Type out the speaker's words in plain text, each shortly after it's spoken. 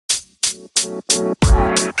Hello,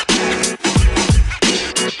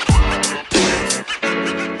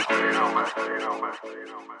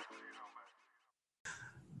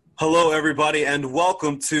 everybody, and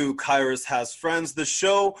welcome to Kyrus Has Friends, the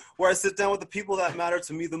show where I sit down with the people that matter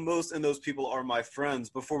to me the most, and those people are my friends.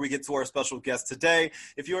 Before we get to our special guest today,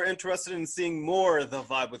 if you are interested in seeing more of The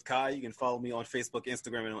Vibe with Kai, you can follow me on Facebook,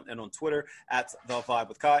 Instagram, and on Twitter at The Vibe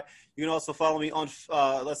with Kai. You can also follow me on,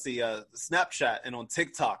 Snapchat and on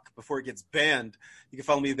TikTok before it gets banned. You can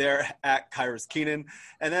follow me there at Kyrus Keenan.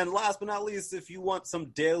 And then last but not least, if you want some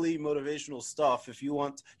daily motivational stuff,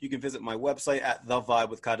 you can visit my website at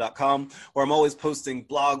thevibewithkai.com, where I'm always posting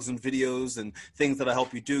blogs and videos and things that'll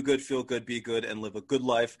help you do good, feel good, be good, and live a good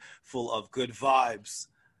life full of good vibes.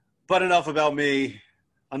 But enough about me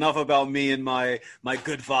and my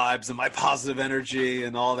good vibes and my positive energy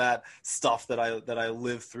and all that stuff that I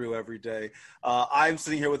live through every day. I'm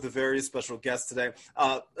sitting here with a very special guest today.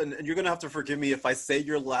 And you're going to have to forgive me if I say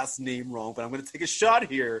your last name wrong, but I'm going to take a shot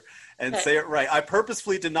here and say it right. I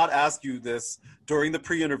purposefully did not ask you this during the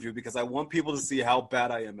pre-interview because I want people to see how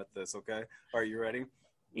bad I am at this, okay? Are you ready?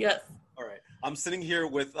 Yes. All right. I'm sitting here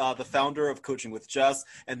with the founder of Coaching with Jess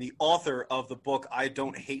and the author of the book, I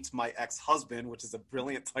Don't Hate My Ex-Husband, which is a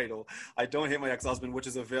brilliant title. I Don't Hate My Ex-Husband, which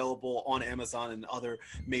is available on Amazon and other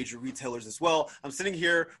major retailers as well. I'm sitting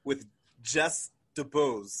here with Jess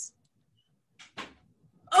Dubose.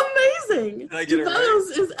 Amazing. Did I get it right?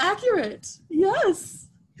 Dubose is accurate. Yes.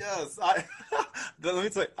 Yes. Let me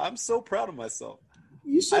tell you, I'm so proud of myself.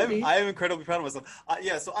 You should be. I am incredibly proud of myself.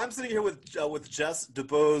 So I'm sitting here with Jess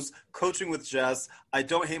Dubose, Coaching with Jess. I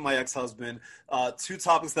Don't Hate My Ex-Husband. Two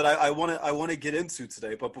topics that I want to get into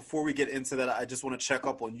today. But before we get into that, I just want to check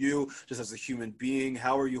up on you, just as a human being.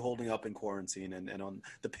 How are you holding up in quarantine and on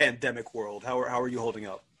the pandemic world? How are you holding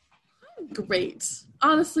up? Great.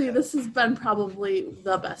 Honestly, this has been probably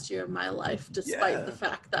the best year of my life, despite the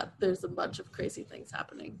fact that there's a bunch of crazy things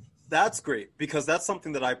happening. That's great, because that's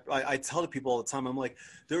something that I tell to people all the time. I'm like,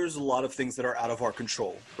 there's a lot of things that are out of our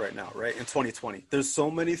control right now, right? In 2020, there's so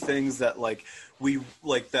many things that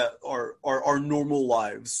that our normal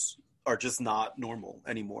lives are just not normal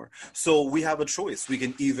anymore. So we have a choice. We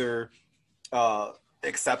can either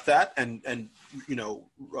accept that and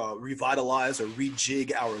revitalize or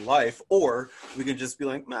rejig our life, or we can just be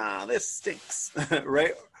like, nah, this stinks,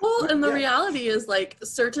 right? Well, and the reality is,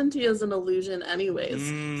 certainty is an illusion anyways.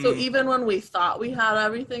 So even when we thought we had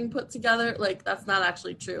everything put together, that's not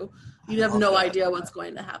actually true. You have no idea what's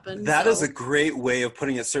going to happen. That is a great way of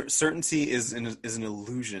putting it. Certainty is an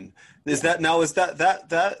illusion. Is that mindset?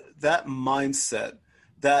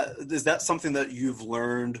 Is that something that you've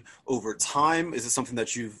learned over time? Is it something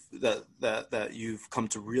that you've come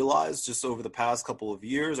to realize just over the past couple of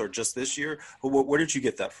years, or just this year? Where did you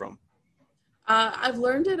get that from? I've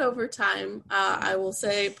learned it over time. I will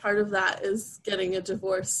say part of that is getting a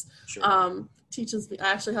divorce. Sure. Teaches me.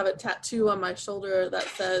 I actually have a tattoo on my shoulder that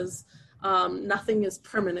says, "Nothing is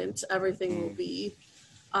permanent. Everything will be."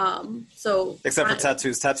 Except for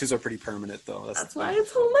tattoos. Tattoos are pretty permanent, though. That's why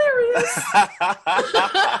it's hilarious.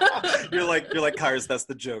 You're like Kyrus. That's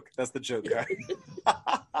the joke. That's the joke, guy.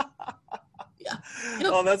 Yeah.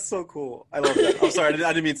 Oh, that's so cool. I love that. I'm sorry.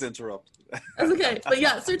 I didn't mean to interrupt. That's okay. But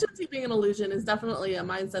yeah, certainty being an illusion is definitely a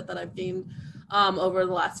mindset that I've gained over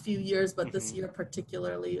the last few years. But this year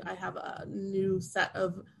particularly, I have a new set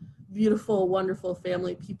of beautiful, wonderful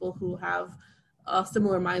family people who have a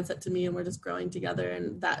similar mindset to me, and we're just growing together,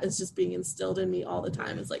 and that is just being instilled in me all the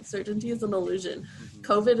time. It's like, certainty is an illusion.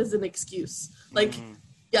 COVID is an excuse.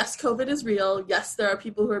 Yes, COVID is real. Yes, there are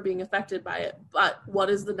people who are being affected by it, but what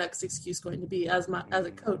is the next excuse going to be? As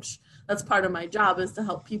a coach, that's part of my job, is to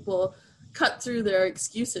help people cut through their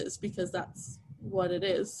excuses, because that's what it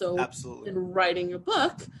is. So absolutely. In writing a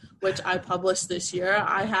book, which I published this year,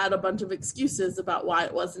 I had a bunch of excuses about why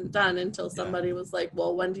it wasn't done until somebody was like,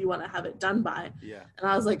 well, when do you want to have it done by? Yeah. And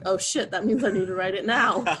I was like, oh shit, that means I need to write it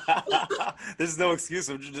now. There's no excuse.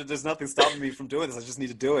 There's nothing stopping me from doing this. I just need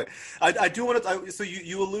to do it. I do want to, so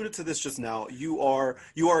you alluded to this just now. You are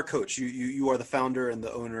a coach. You are the founder and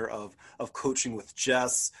the owner of Coaching with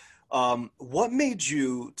Jess. What made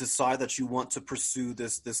you decide that you want to pursue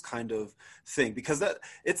this kind of thing? Because that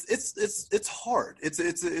it's hard.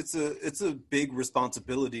 It's a big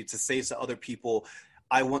responsibility to say to other people,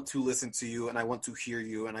 I want to listen to you, and I want to hear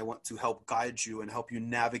you, and I want to help guide you and help you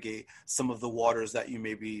navigate some of the waters that you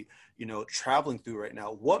may be, traveling through right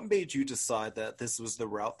now. What made you decide that this was the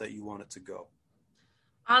route that you wanted to go?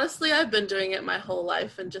 Honestly, I've been doing it my whole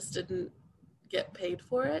life and just didn't get paid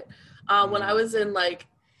for it. When I was in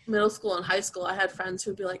middle school and high school, I had friends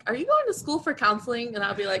who'd be like, "Are you going to school for counseling?" And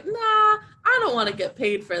I'd be like, "Nah, I don't want to get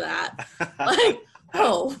paid for that." Like,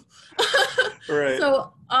 oh. Right.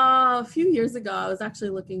 So a few years ago, I was actually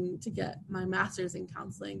looking to get my master's in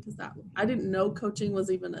counseling because I didn't know coaching was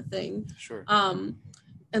even a thing. Sure.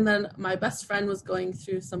 And then my best friend was going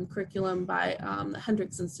through some curriculum by the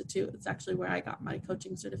Hendricks Institute. It's actually where I got my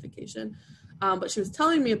coaching certification. But she was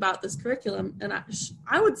telling me about this curriculum, and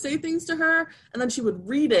I would say things to her, and then she would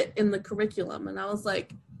read it in the curriculum. And I was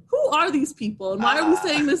like, who are these people, and why are we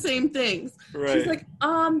saying the same things? Right. She's like,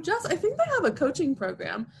 Jess, I think they have a coaching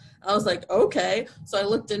program. I was like, okay. So I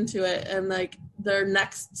looked into it, and like their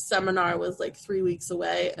next seminar was like 3 weeks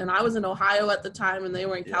away. And I was in Ohio at the time, and they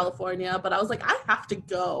were in California. But I was like, I have to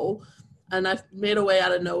go. And I made a way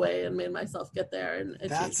out of no way and made myself get there, and it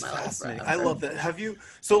changed my life forever. I love that. Have you?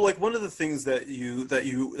 So like one of the things that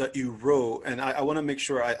you wrote, and I want to make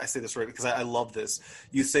sure I say this right because I love this.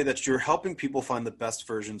 You say that you're helping people find the best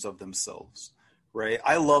versions of themselves, right?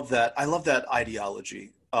 I love that. I love that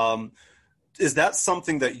ideology. Is that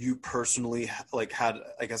something that you personally like had,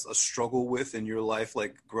 I guess, a struggle with in your life,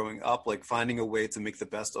 like growing up, like finding a way to make the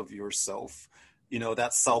best of yourself? You know,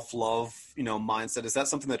 that self-love, mindset. Is that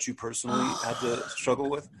something that you personally had to struggle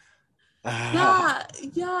with? Yeah.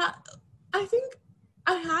 I think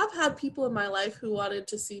I have had people in my life who wanted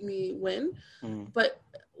to see me win, but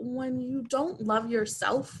when you don't love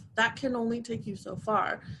yourself, that can only take you so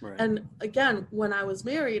far. Right. And again, when I was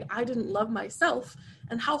married, I didn't love myself,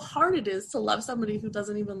 and how hard it is to love somebody who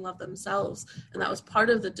doesn't even love themselves. And that was part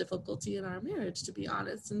of the difficulty in our marriage, to be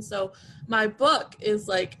honest. And so my book is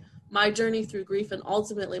like my journey through grief and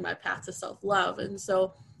ultimately my path to self-love. And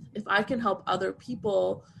so if I can help other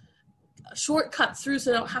people shortcut through so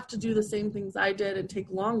they don't have to do the same things I did and take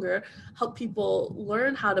longer, help people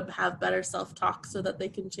learn how to have better self-talk so that they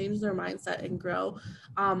can change their mindset and grow.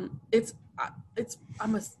 I'm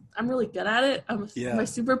really good at it. My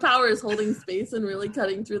superpower is holding space and really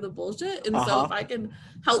cutting through the bullshit. And so if I can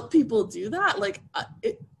help people do that, like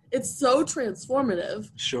it's so transformative.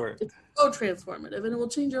 Sure. It's so transformative, and it will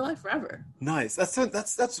change your life forever. Nice.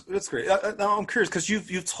 That's great. Now I'm curious because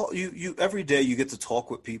you every day you get to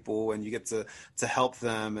talk with people and you get to help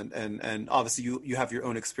them, and obviously you have your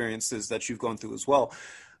own experiences that you've gone through as well.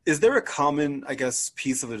 Is there a common, I guess,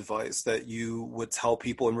 piece of advice that you would tell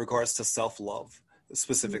people in regards to self-love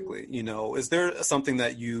specifically? Mm-hmm. Is there something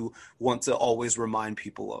that you want to always remind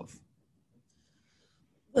people of?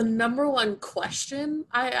 The number one question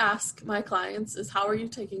I ask my clients is, how are you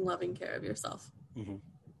taking loving care of yourself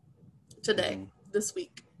today, this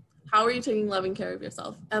week? How are you taking loving care of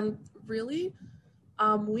yourself? And really,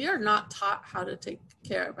 we are not taught how to take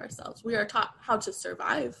care of ourselves. We are taught how to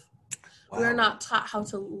survive. Wow. We're not taught how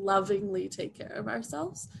to lovingly take care of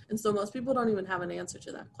ourselves. And so most people don't even have an answer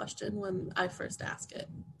to that question when I first ask it.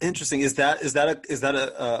 Interesting. Is that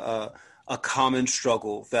a common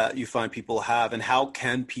struggle that you find people have, and how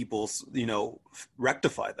can people,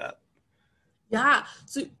 rectify that? Yeah.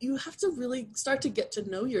 So you have to really start to get to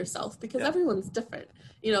know yourself because everyone's different.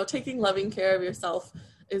 Taking loving care of yourself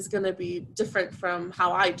is going to be different from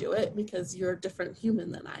how I do it because you're a different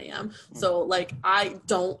human than I am. So like, I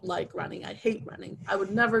don't like running. I hate running. I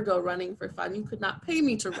would never go running for fun. You could not pay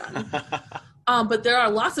me to run. But there are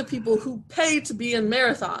lots of people who pay to be in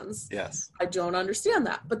marathons. Yes. I don't understand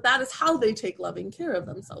that. But that is how they take loving care of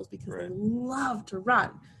themselves because they love to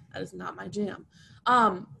run. That is not my jam.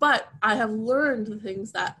 But I have learned the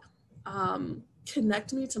things that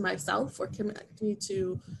connect me to myself or connect me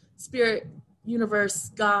to spirit,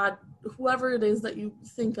 universe, God, whoever it is that you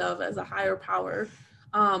think of as a higher power,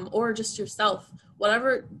 or just yourself.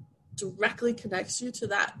 Whatever directly connects you to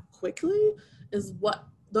that quickly is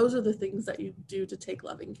those are the things that you do to take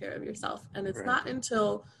loving care of yourself. And it's not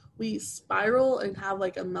until we spiral and have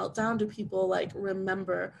like a meltdown do people like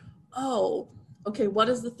remember, oh, okay, what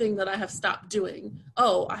is the thing that I have stopped doing?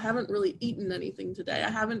 Oh, I haven't really eaten anything today. I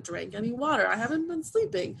haven't drank any water. I haven't been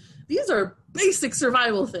sleeping. These are basic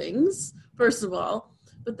survival things, first of all.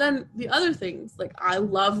 But then the other things, like I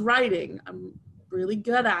love writing. I'm really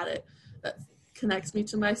good at it. That connects me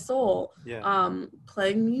to my soul.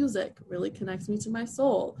 Playing music really connects me to my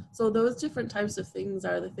soul. So those different types of things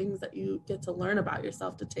are the things that you get to learn about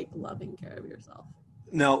yourself to take loving care of yourself.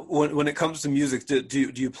 Now, when it comes to music,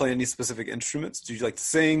 do you play any specific instruments? Do you like to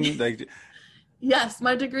sing? Yes,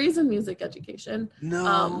 my degree's in music education.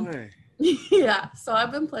 No way. Yeah, so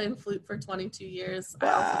I've been playing flute for 22 years. Wow.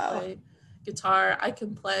 I also play guitar. I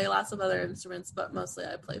can play lots of other instruments, but mostly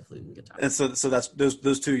I play flute and guitar. And so that's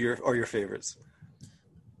those two are your favorites.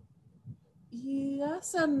 Yeah,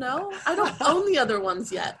 Yes and no. I don't own the other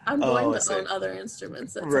ones yet. I'm going to own other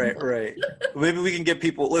instruments at some point. Right. Maybe we can get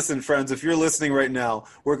people. Listen, friends, if you're listening right now,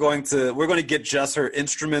 we're going to get Jess her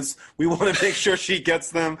instruments. We want to make sure she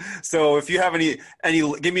gets them. So if you have any,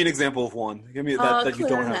 give me an example of one. Give me that you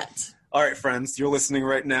don't have. All right, friends, you're listening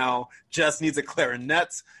right now. Jess needs a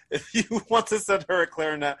clarinet. If you want to send her a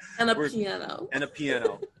clarinet and a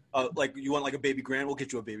piano. Like you want like a baby grand, we'll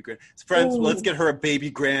get you a baby grand. So friends, let's get her a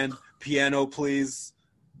baby grand piano, please.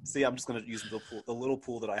 See, I'm just going to use the little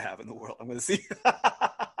pool that I have in the world. I'm going to see.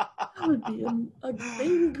 That would be a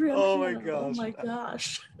baby grand piano. Oh my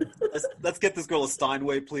gosh. Let's get this girl a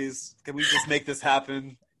Steinway, please. Can we just make this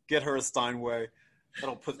happen? Get her a Steinway.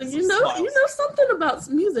 That'll put you know something about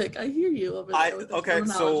music. I hear you over there.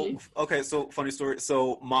 So funny story.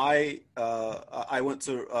 So I went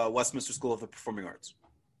to Westminster School of the Performing Arts.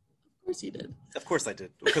 Of course you did. Of course I did.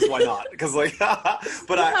 Because why not? Because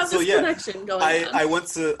connection going on. I went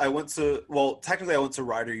to well, technically I went to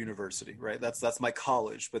Rider University, right? That's my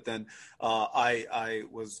college. But then I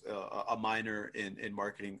was a minor in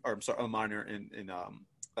marketing, or I'm sorry, a minor in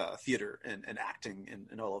theater and acting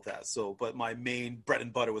and all of that. So, but my main bread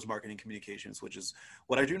and butter was marketing communications, which is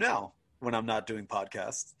what I do now when I'm not doing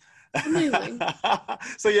podcasts. Amazing.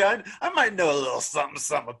 So yeah, I might know a little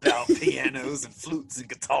something about pianos and flutes and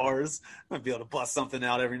guitars. I might be able to bust something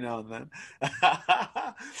out every now and then.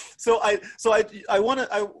 So I want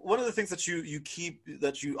to. One of the things that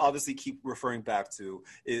you obviously keep referring back to,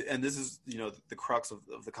 and this is the crux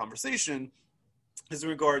of the conversation, is in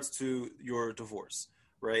regards to your divorce,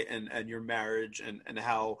 right, and your marriage and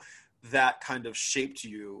how that kind of shaped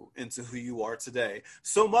you into who you are today.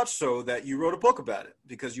 So much so that you wrote a book about it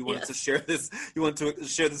because you wanted to share this. You wanted to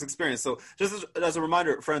share this experience. So just as a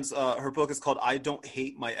reminder, friends, her book is called "I Don't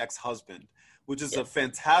Hate My Ex-Husband," which is a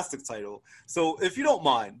fantastic title. So if you don't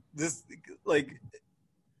mind,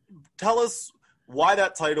 tell us why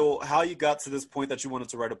that title, how you got to this point that you wanted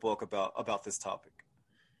to write a book about this topic.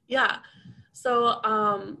 Yeah. So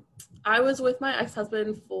I was with my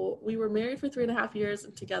ex-husband we were married for 3.5 years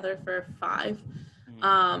and together for 5.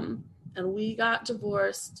 And we got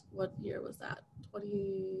divorced. What year was that?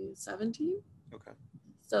 2017? Okay.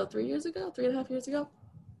 So 3.5 years ago.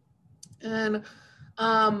 And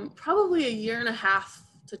probably 1.5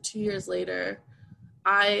 to 2 years later,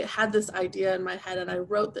 I had this idea in my head and I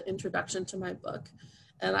wrote the introduction to my book.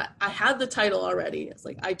 And I had the title already. It's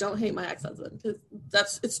like, I don't hate my ex-husband.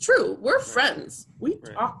 Because it's true. We're friends. We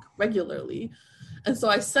talk regularly. And so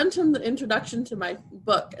I sent him the introduction to my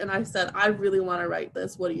book. And I said, I really want to write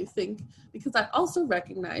this. What do you think? Because I also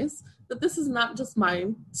recognize that this is not just my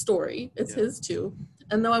story. It's his too.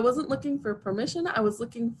 And though I wasn't looking for permission, I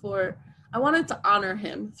wanted to honor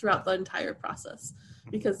him throughout the entire process.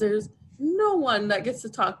 Because there's no one that gets to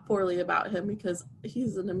talk poorly about him because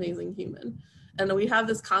he's an amazing human. And we have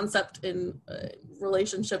this concept in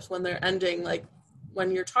relationships when they're ending, like when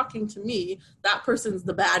you're talking to me, that person's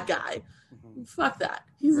the bad guy. Mm-hmm. Fuck that.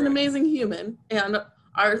 He's an amazing human. And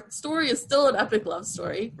our story is still an epic love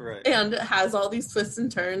story. Right. And it has all these twists and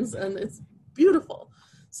turns and it's beautiful.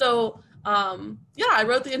 So, I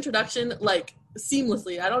wrote the introduction like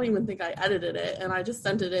seamlessly. I don't even think I edited it. And I just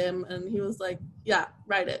sent it to him and he was like, yeah,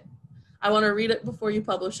 write it. I want to read it before you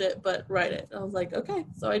publish it, but write it. I was like, okay.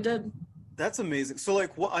 So I did. That's amazing. So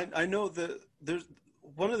like I know that there's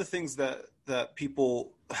one of the things that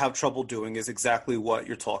people have trouble doing is exactly what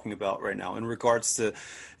you're talking about right now in regards to,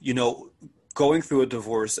 going through a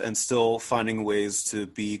divorce and still finding ways to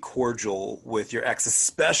be cordial with your ex,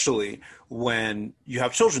 especially when you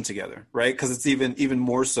have children together, right? Because it's even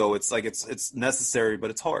more so. It's like it's necessary, but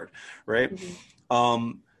it's hard, right?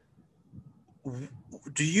 Mm-hmm.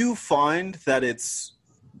 Do you find that it's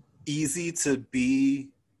easy to be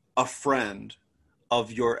a friend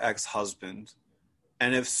of your ex-husband?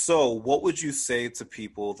 And if so, what would you say to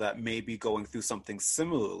people that may be going through something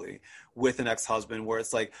similarly with an ex-husband where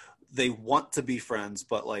it's like they want to be friends,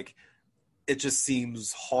 but like it just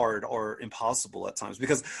seems hard or impossible at times?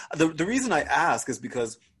 Because the reason I ask is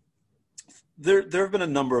because there have been a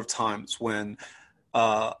number of times when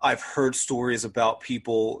I've heard stories about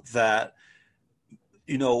people that,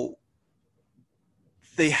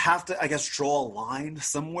 they have to, I guess, draw a line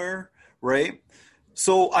somewhere, right?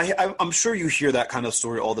 So I'm sure you hear that kind of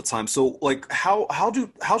story all the time. So like,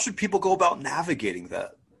 how should people go about navigating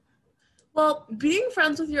that? Well, being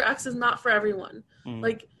friends with your ex is not for everyone. Mm-hmm.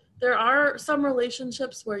 Like there are some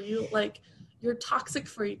relationships where you're toxic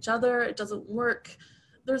for each other. It doesn't work.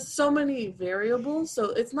 There's so many variables.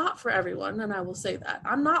 So it's not for everyone. And I will say that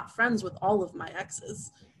I'm not friends with all of my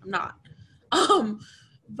exes. I'm not.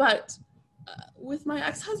 But with my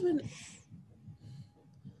ex-husband,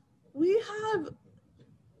 we have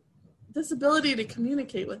this ability to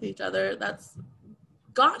communicate with each other that's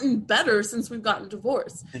gotten better since we've gotten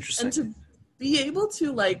divorced. Interesting. And to be able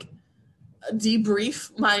to like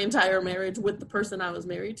debrief my entire marriage with the person I was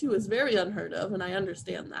married to is very unheard of, and I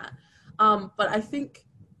understand that. But I think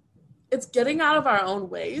it's getting out of our own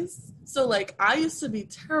ways. So like I used to be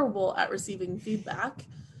terrible at receiving feedback,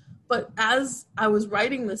 but as I was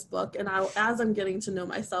writing this book and as I'm getting to know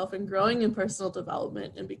myself and growing in personal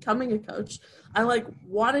development and becoming a coach, I like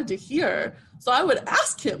wanted to hear. So I would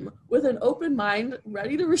ask him with an open mind,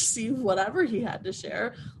 ready to receive whatever he had to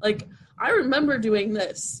share. Like, I remember doing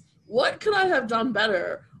this. What could I have done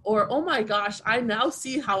better? Or, oh my gosh, I now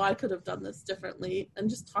see how I could have done this differently, and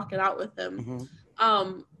just talk it out with him.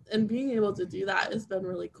 And being able to do that has been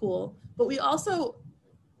really cool. But we also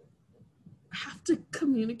have to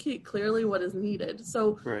communicate clearly what is needed.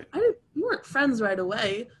 So we weren't friends right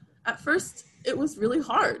away. At first, it was really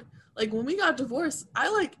hard. Like when we got divorced,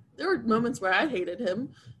 there were moments where I hated him.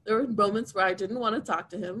 There were moments where I didn't want to talk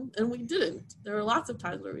to him, and we didn't. There were lots of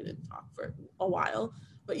times where we didn't talk for a while.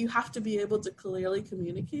 But you have to be able to clearly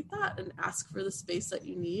communicate that and ask for the space that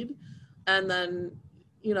you need. And then,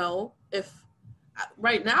 if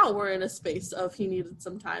right now we're in a space of he needed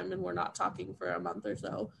some time and we're not talking for a month or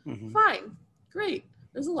so, fine, great.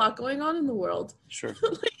 There's a lot going on in the world. Sure.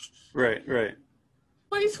 Right.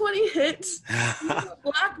 2020 hit. A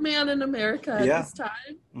black man in America at this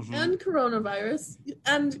time, and coronavirus.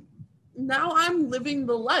 And now I'm living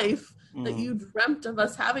the life that you dreamt of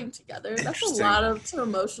us having together. That's a lot to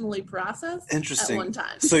emotionally process at one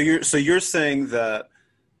time. So you're saying that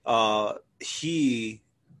he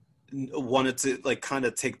wanted to like kind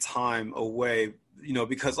of take time away,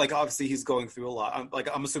 because like obviously he's going through a lot.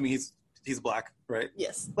 I'm assuming he's black, right?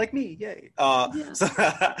 Yes. Like me, yay.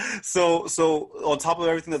 So on top of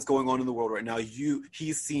everything that's going on in the world right now,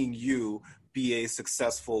 he's seeing you be a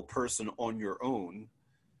successful person on your own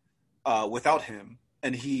without him,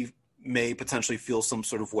 and he may potentially feel some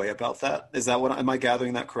sort of way about that. Am I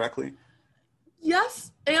gathering that correctly?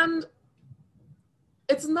 Yes, and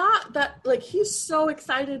it's not that, like, he's so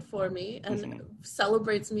excited for me and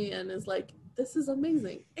celebrates me and is like, this is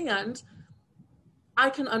amazing. And I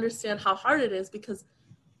can understand how hard it is because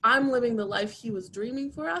I'm living the life he was dreaming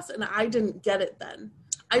for us, and I didn't get it then.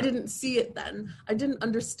 I didn't see it then. I didn't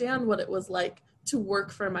understand what it was like to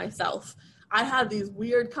work for myself. I had these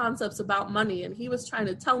weird concepts about money, and he was trying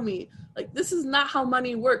to tell me, like, this is not how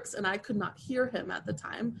money works, and I could not hear him at the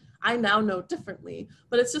time. I now know differently.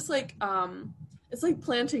 But it's just like, it's like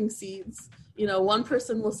planting seeds. One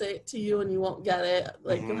person will say it to you and you won't get it.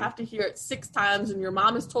 Like, you'll have to hear it 6 times, and your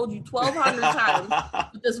mom has told you 1,200 times.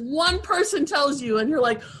 But this one person tells you, and you're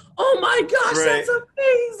like, oh my gosh, that's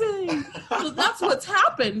amazing. So that's what's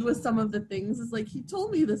happened with some of the things. Is like, he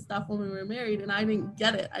told me this stuff when we were married, and I didn't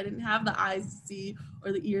get it. I didn't have the eyes to see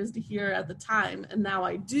or the ears to hear at the time, and now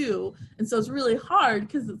I do. And so it's really hard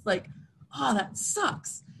because it's like, oh, that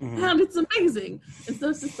sucks. And it's amazing. And so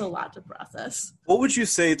it's just a lot to process. What would you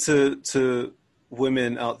say to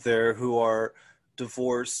women out there who are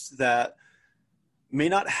divorced that may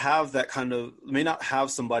not have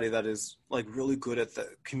somebody that is like really good at the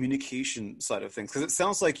communication side of things? Because it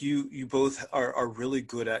sounds like you both are really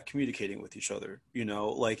good at communicating with each other.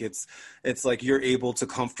 Like it's like you're able to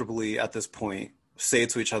comfortably at this point say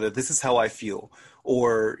to each other, this is how I feel,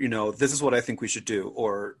 or this is what I think we should do,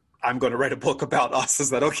 or I'm going to write a book about us.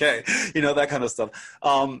 Is that okay? That kind of stuff.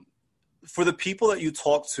 For the people that you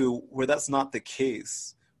talk to where that's not the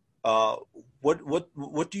case,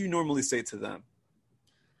 what do you normally say to them?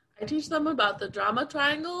 I teach them about the drama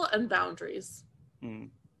triangle and boundaries.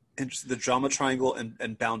 Interesting. The drama triangle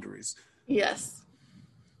and boundaries. Yes.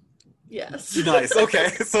 Nice. Okay.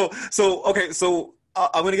 So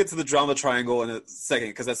I'm going to get to the drama triangle in a second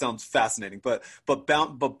because that sounds fascinating. But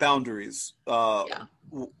boundaries.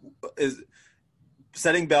 Is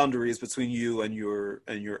setting boundaries between you and your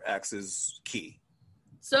ex is key.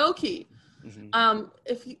 So key.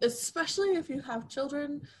 Especially if you have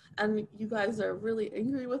children and you guys are really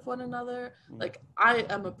angry with one another. Like, I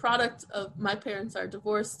am a product of my parents are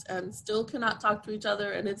divorced and still cannot talk to each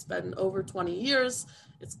other, and it's been over 20 years.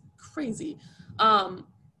 It's crazy.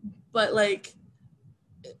 But like,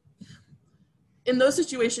 in those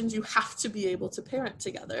situations, you have to be able to parent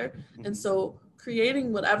together. And so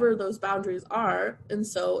creating whatever those boundaries are. And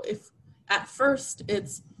so if at first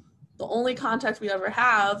it's the only contact we ever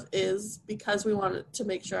have is because we want to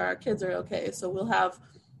make sure our kids are okay. So we'll have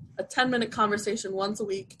a 10-minute conversation once a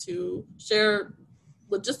week to share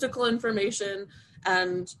logistical information,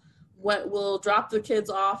 and we'll drop the kids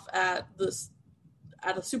off at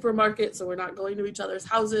at a supermarket, so we're not going to each other's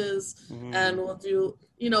houses, and we'll do,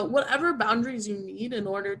 whatever boundaries you need in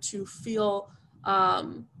order to feel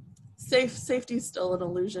safe. Safety is still an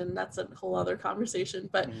illusion. That's a whole other conversation.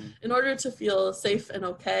 But in order to feel safe and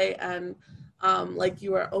okay, and like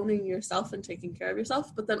you are owning yourself and taking care of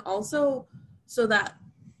yourself, but then also so that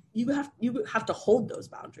you have to hold those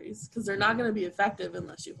boundaries, because they're not going to be effective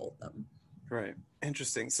unless you hold them. Right.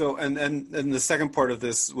 Interesting. So, and the second part of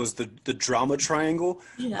this was the drama triangle.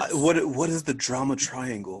 Yes. What is the drama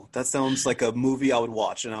triangle? That sounds like a movie I would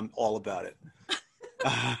watch, and I'm all about it.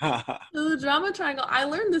 So the drama triangle, I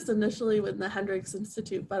learned this initially with the Hendricks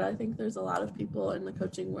Institute, but I think there's a lot of people in the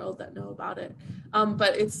coaching world that know about it.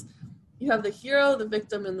 But you have the hero, the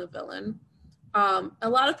victim, and the villain. A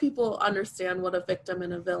lot of people understand what a victim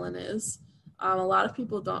and a villain is. A lot of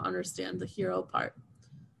people don't understand the hero part.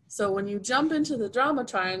 So when you jump into the drama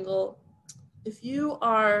triangle, if you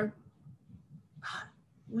are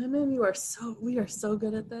women, we are so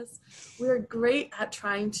good at this. We are great at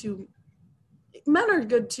trying to, men are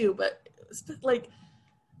good too, but like,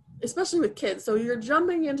 especially with kids. So you're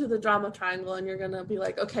jumping into the drama triangle and you're going to be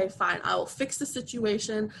like, okay, fine, I will fix the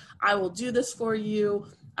situation. I will do this for you.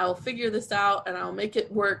 I will figure this out and I'll make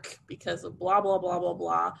it work because of blah, blah, blah, blah,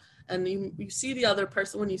 blah. And you see the other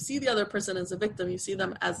person, when you see the other person as a victim, you see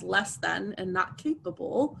them as less than and not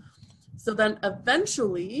capable. So then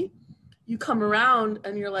eventually you come around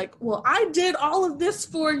and you're like, well, I did all of this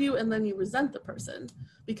for you. And then you resent the person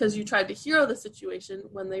because you tried to hero the situation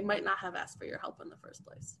when they might not have asked for your help in the first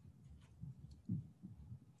place.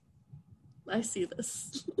 I see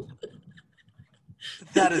this.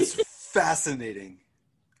 That is fascinating.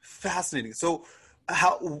 Fascinating. So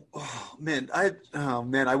I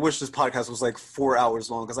wish this podcast was like 4 hours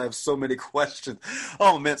long because I have so many questions.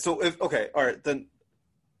 Oh man. So all right, then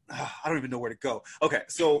I don't even know where to go. Okay.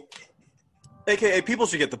 So AKA people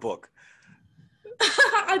should get the book.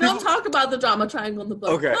 I don't talk about the drama triangle in the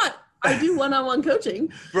book, okay. But I do one-on-one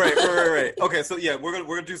coaching. Right. Okay. So yeah, we're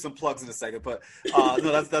gonna do some plugs in a second, but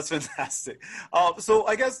no, that's fantastic. So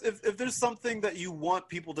I guess if there's something that you want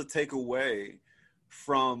people to take away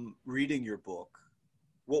from reading your book,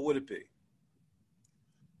 what would it be?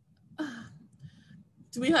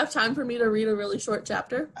 Do we have time for me to read a really short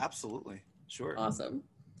chapter? Absolutely. Sure. Awesome.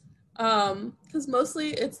 Because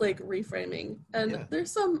mostly it's like reframing, and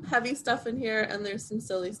there's some heavy stuff in here and there's some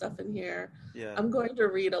silly stuff in here. Yeah. I'm going to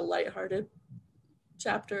read a lighthearted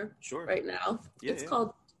chapter right now. It's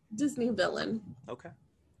called Disney Villain. Okay.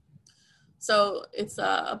 So it's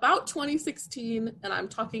about 2016 and I'm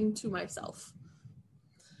talking to myself.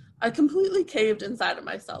 I completely caved inside of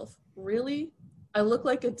myself. Really? I look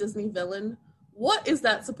like a Disney villain? What is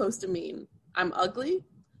that supposed to mean? I'm ugly?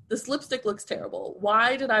 This lipstick looks terrible.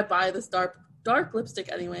 Why did I buy this dark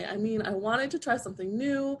lipstick anyway? I mean, I wanted to try something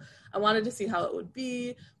new. I wanted to see how it would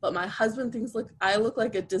be, but my husband thinks I look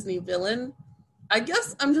like a Disney villain. I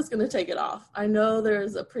guess I'm just going to take it off. I know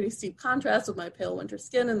there's a pretty steep contrast with my pale winter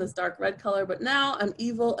skin and this dark red color, but now I'm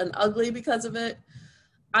evil and ugly because of it.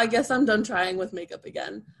 I guess I'm done trying with makeup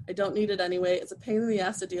again. I don't need it anyway. It's a pain in the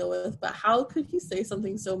ass to deal with, but how could he say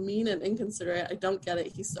something so mean and inconsiderate? I don't get it.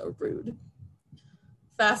 He's so rude.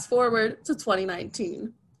 Fast forward to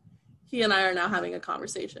 2019. He and I are now having a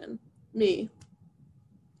conversation. Me.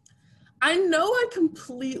 I know I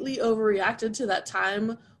completely overreacted to that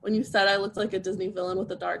time when you said I looked like a Disney villain with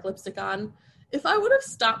a dark lipstick on. If I would have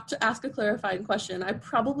stopped to ask a clarifying question, I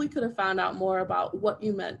probably could have found out more about what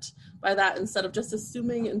you meant by that instead of just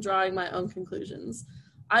assuming and drawing my own conclusions.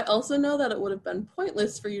 I also know that it would have been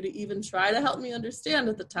pointless for you to even try to help me understand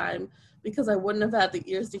at the time because I wouldn't have had the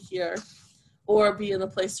ears to hear or be in the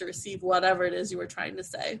place to receive whatever it is you were trying to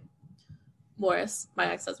say. Morris, my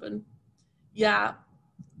ex-husband. Yeah,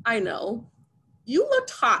 I know. You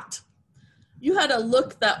looked hot. You had a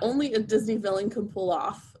look that only a Disney villain can pull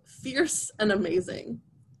off. Fierce and amazing.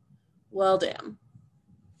 Well, damn.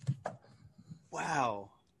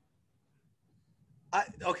 Wow.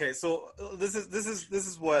 Okay, so this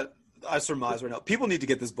is what I surmise right now. People need to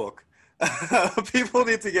get this book. People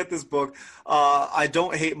need to get this book. I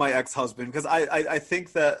don't hate my ex-husband because I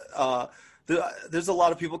think that there's a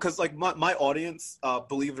lot of people because like my audience,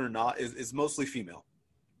 believe it or not, is mostly female,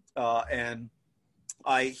 and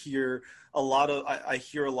I hear a lot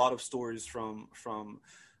of stories from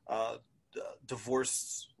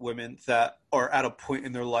divorced women that are at a point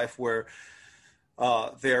in their life where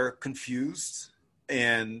they're confused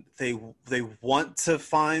and they want to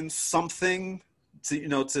find something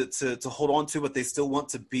to hold on to, but they still want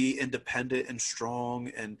to be independent and strong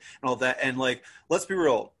and all that. And like, let's be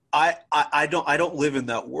real, I don't live in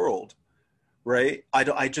that world, right?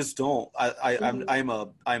 I just don't. I'm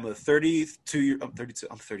a 32 I'm 32.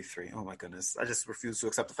 I'm 33. Oh my goodness. I just refuse to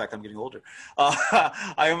accept the fact I'm getting older. I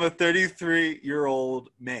am a 33-year-old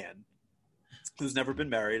man who's never been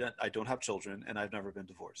married. I don't have children, and I've never been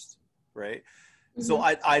divorced, right? So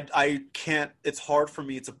I can't, it's hard for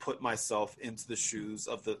me to put myself into the shoes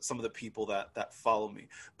of some of the people that follow me.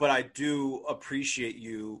 But I do appreciate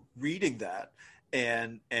you reading that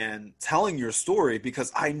and telling your story,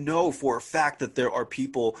 because I know for a fact that there are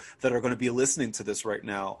people that are going to be listening to this right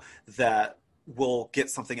now that will get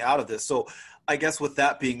something out of this. So I guess with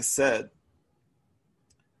that being said,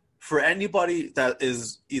 for anybody that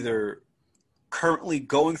is either currently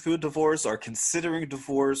going through a divorce or considering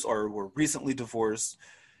divorce or were recently divorced,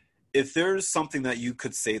 if there's something that you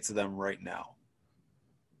could say to them right now,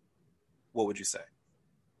 what would you say?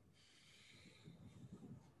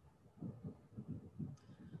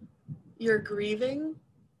 You're grieving,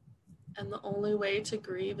 and the only way to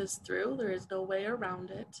grieve is through. There is no way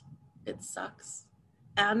around it. It sucks,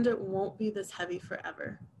 and it won't be this heavy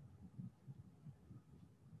forever.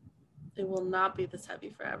 It will not be this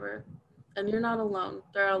heavy forever. And you're not alone.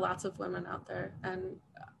 There are lots of women out there. And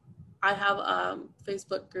I have a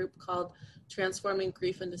Facebook group called Transforming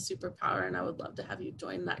Grief into Superpower, and I would love to have you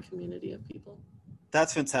join that community of people.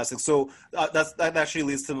 That's fantastic. So that actually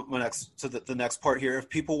leads to the next part here. If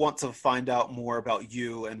people want to find out more about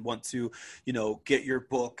you and want to, get your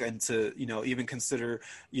book and to, even consider,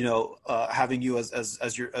 having you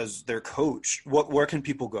as their coach, where can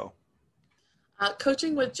people go?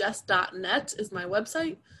 Coachingwithjess.net is my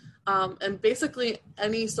website. And basically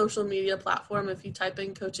any social media platform, if you type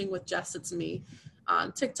in Coaching with Jess, it's me.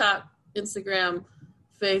 On TikTok, Instagram,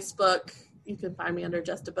 Facebook, you can find me under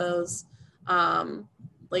Jess Dubose,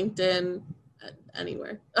 LinkedIn,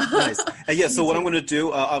 anywhere. Nice. And yeah, so what I'm going to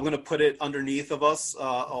do, I'm going to put it underneath of us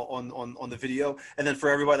on the video. And then for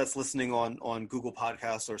everybody that's listening on Google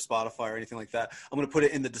Podcasts or Spotify or anything like that, I'm going to put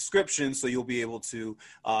it in the description so you'll be able to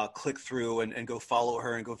click through and go follow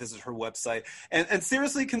her and go visit her website. And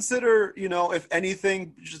seriously consider, if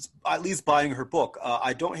anything, just at least buying her book.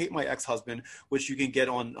 I Don't Hate My Ex-Husband, which you can get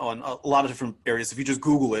on a lot of different areas. If you just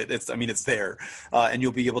Google it, it's there. And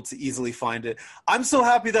you'll be able to easily find it. I'm so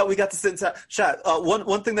happy that we got to sit and chat.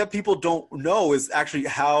 One thing that people don't know is actually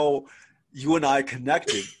how you and I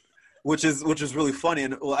connected, which is really funny.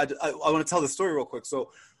 And I want to tell the story real quick. So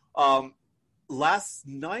last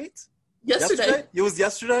night, yesterday, it was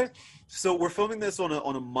yesterday. So we're filming this on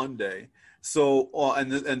a Monday. So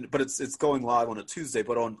but it's going live on a Tuesday.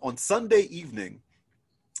 But on Sunday evening,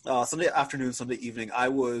 Sunday afternoon, Sunday evening, I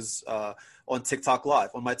was on TikTok Live,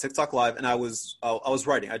 on my TikTok Live, and I was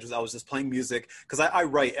writing. I was just playing music because I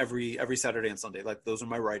write every Saturday and Sunday. Like, those are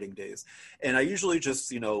my writing days, and I usually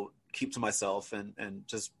just keep to myself and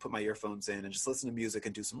just put my earphones in and just listen to music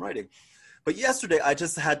and do some writing. But yesterday, I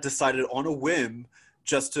just had decided on a whim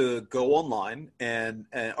just to go online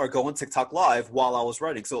or go on TikTok Live while I was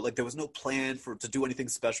writing. So like, there was no plan to do anything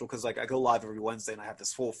special, because like I go live every Wednesday and I have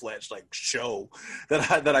this full-fledged like show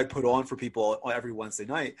that I put on for people every Wednesday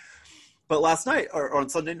night. But last night or on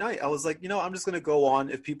Sunday night, I was like, I'm just going to go on.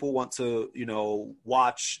 If people want to,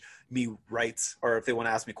 watch me write, or if they want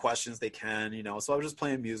to ask me questions, they can, So I was just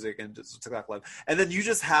playing music and just TikTok Live. And then you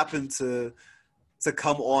just happened to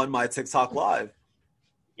come on my TikTok Live.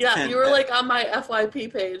 Yeah, you were like on my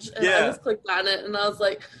FYP page, and I just clicked on it, and I was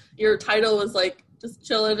like, your title was like just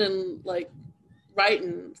chilling and like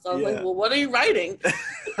writing. So I was like, well, what are you writing?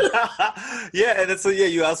 Yeah, and then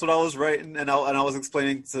you asked what I was writing, and I was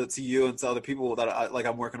explaining to you and to other people that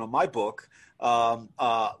I'm working on my book,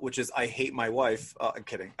 which is I Hate My Wife. I'm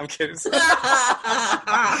kidding. I'm kidding.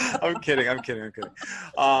 I'm kidding.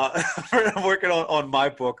 I'm working on my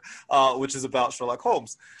book, which is about Sherlock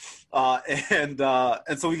Holmes. And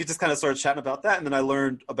so we just kind of started chatting about that. And then I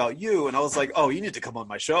learned about you, and I was like, oh, you need to come on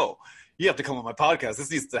my show. You have to come on my podcast.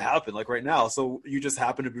 This needs to happen like right now. So you just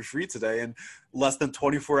happen to be free today. And less than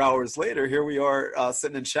 24 hours later, here we are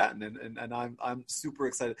sitting and chatting. And I'm super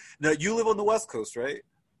excited. Now, you live on the West Coast, right?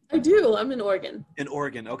 I do. I'm in Oregon. In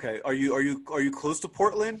Oregon, okay. Are you close to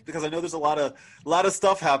Portland? Because I know there's a lot of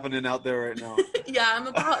stuff happening out there right now. Yeah, I'm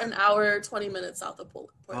about an hour, 20 minutes south of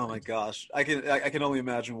Portland. Oh my gosh, I can only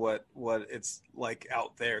imagine what it's like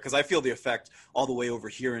out there, because I feel the effect all the way over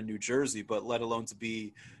here in New Jersey, but let alone to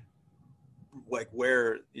be like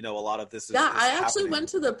where a lot of this is. Yeah, is I actually happening. went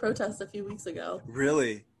to the protest a few weeks ago.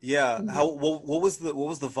 Really? Yeah. Mm-hmm. What was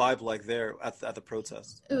the vibe like there at the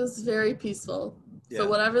protest? It was very peaceful. So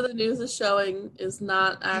whatever the news is showing is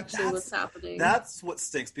not actually what's happening. That's what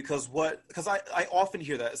stinks because I often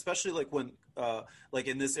hear that, especially like when like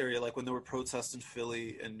in this area, like when there were protests in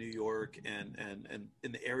Philly and New York and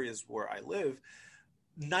in the areas where I live,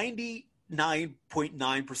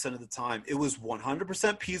 99.9% of the time it was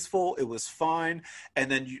 100% peaceful, it was fine,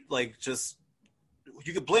 and then you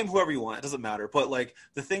could blame whoever you want, it doesn't matter, but like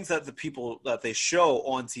the things that the people that they show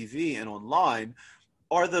on TV and online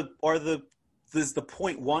are the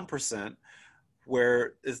 0.1%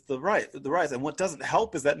 where is the rise. And what doesn't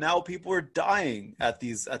help is that now people are dying at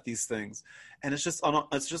these things, and it's just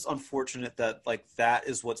unfortunate that like that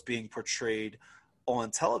is what's being portrayed on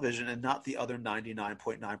television and not the other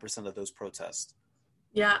 99.9% of those protests.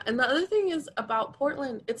 Yeah, and the other thing is about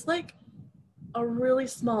Portland, it's like a really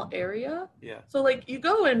small area. Yeah. So like you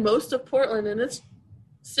go in most of Portland and it's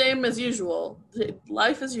same as usual.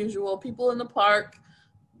 Life as usual. People in the park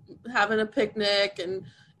having a picnic and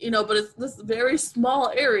but it's this very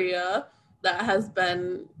small area that has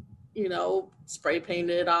been spray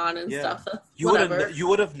painted on and stuff. You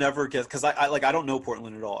would have never guessed because I don't know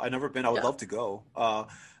Portland at all. I've never been. I would love to go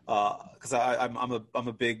because I'm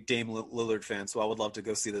a big Dame Lillard fan, so I would love to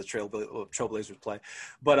go see the Trailblazers play.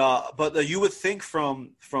 But you would think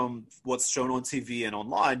from what's shown on TV and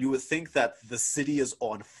online, you would think that the city is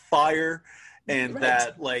on fire. And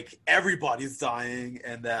that like everybody's dying,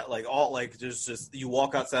 and that like all like there's just you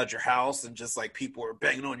walk outside your house and just like people are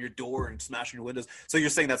banging on your door and smashing your windows. So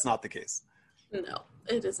you're saying that's not the case? No,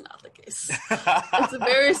 it is not the case. It's a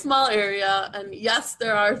very small area, and yes,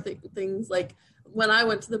 there are things like when I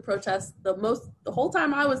went to the protest, the whole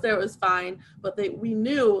time I was there it was fine, but we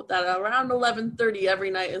knew that around 11:30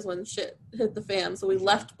 every night is when shit hit the fan, so we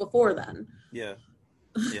left before then. Yeah.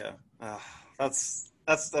 That's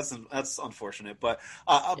unfortunate, but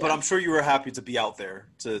I'm sure you were happy to be out there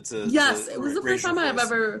to yes, to it was the first time I've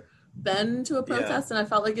ever been to a protest, and I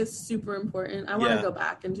felt like it's super important. I want to go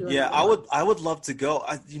back and do it. Yeah, I would love to go.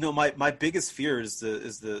 My biggest fear is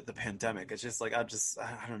the pandemic. It's just like I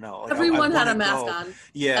don't know. Like, everyone had a mask on.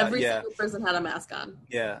 Yeah, every single person had a mask on.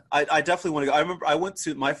 Yeah, I definitely want to go. I remember I went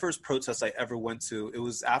to my first protest I ever went to. It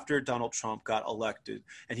was after Donald Trump got elected,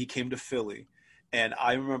 and he came to Philly. And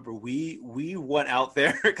I remember we went out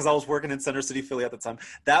there because I was working in Center City, Philly at the time.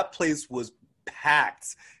 That place was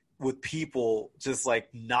packed with people just like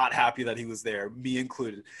not happy that he was there, me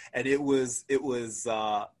included. And it was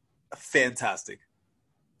fantastic.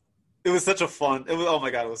 It was such a fun. Oh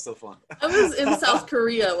my God, it was so fun. I was in South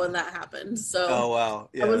Korea when that happened, so oh wow,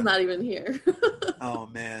 yeah. I was not even here. Oh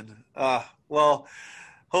man. Well,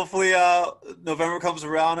 hopefully November comes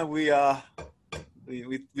around and we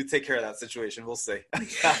take care of that situation. We'll see.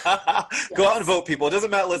 Go out and vote, people. It doesn't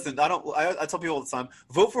matter. Listen, I tell people all the time,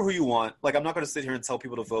 vote for who you want. Like, I'm not going to sit here and tell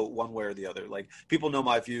people to vote one way or the other. Like, people know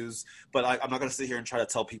my views, but I'm not going to sit here and try to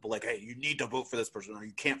tell people, like, hey, you need to vote for this person or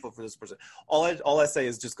you can't vote for this person. All I say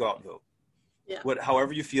is just go out and vote. Yeah.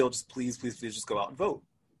 However you feel, just please just go out and vote.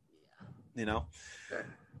 Yeah. Sure.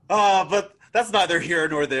 But that's neither here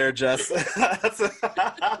nor there, Jess.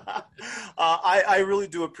 I really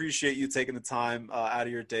do appreciate you taking the time out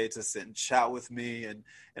of your day to sit and chat with me and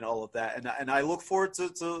all of that. And I look forward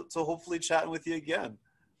to hopefully chatting with you again.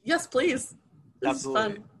 Yes, please.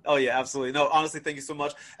 Absolutely. Oh, yeah, absolutely. No, honestly, thank you so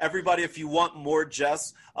much. Everybody, if you want more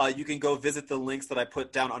Jess, you can go visit the links that I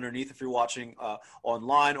put down underneath if you're watching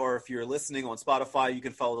online, or if you're listening on Spotify, you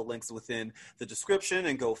can follow the links within the description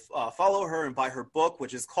and go follow her and buy her book,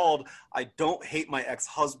 which is called I Don't Hate My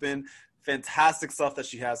Ex-Husband. Fantastic stuff that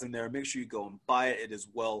she has in there. Make sure you go and buy it. It is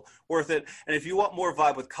well worth it. And if you want more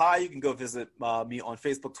Vibe with Kai, you can go visit me on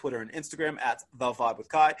Facebook, Twitter, and Instagram at The Vibe with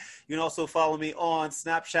Kai. You can also follow me on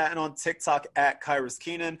Snapchat and on TikTok at Kyrus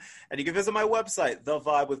Keenan. And you can visit my website,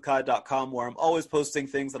 thevibewithkai.com, where I'm always posting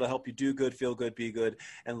things that'll help you do good, feel good, be good,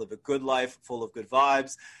 and live a good life full of good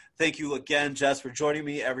vibes. Thank you again, Jess, for joining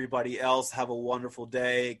me. Everybody else, have a wonderful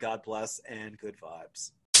day. God bless and good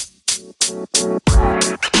vibes. You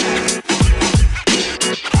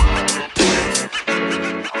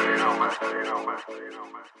know,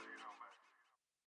 man.